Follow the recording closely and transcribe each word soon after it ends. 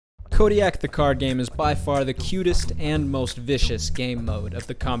Kodiak the Card Game is by far the cutest and most vicious game mode of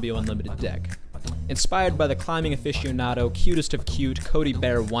the Cambio Unlimited Deck. Inspired by the climbing aficionado cutest of cute Cody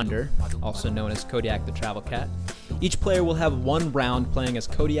Bear Wonder, also known as Kodiak the Travel Cat, each player will have one round playing as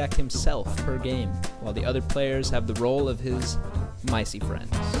Kodiak himself per game, while the other players have the role of his micey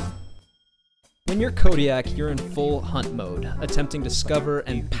friends. When you're Kodiak, you're in full hunt mode, attempting to discover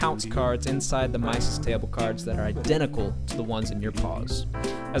and pounce cards inside the mice's table cards that are identical to the ones in your paws.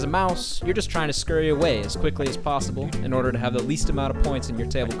 As a mouse, you're just trying to scurry away as quickly as possible in order to have the least amount of points in your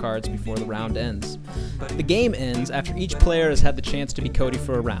table cards before the round ends. The game ends after each player has had the chance to be Cody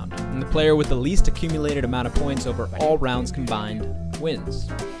for a round, and the player with the least accumulated amount of points over all rounds combined wins.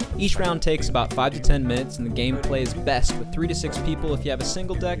 Each round takes about 5 to 10 minutes, and the game plays best with 3 to 6 people if you have a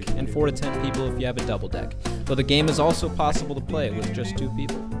single deck, and 4 to 10 people if you have a double deck, though the game is also possible to play with just 2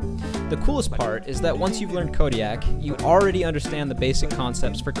 people. The coolest part is that once you've learned Kodiak, you already understand the basic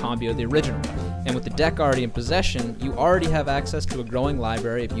concepts for Cambio the original, and with the deck already in possession, you already have access to a growing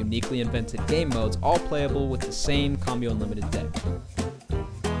library of uniquely invented game modes, all playable with the same Cambio Unlimited deck.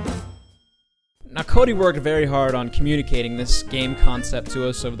 Now, Cody worked very hard on communicating this game concept to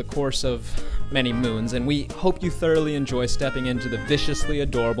us over the course of many moons, and we hope you thoroughly enjoy stepping into the viciously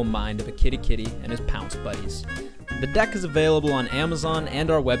adorable mind of a kitty and his pounce buddies. The deck is available on Amazon and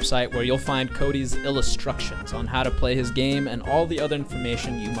our website, where you'll find Cody's illustrations on how to play his game and all the other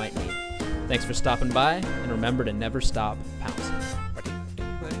information you might need. Thanks for stopping by, and remember to never stop pouncing.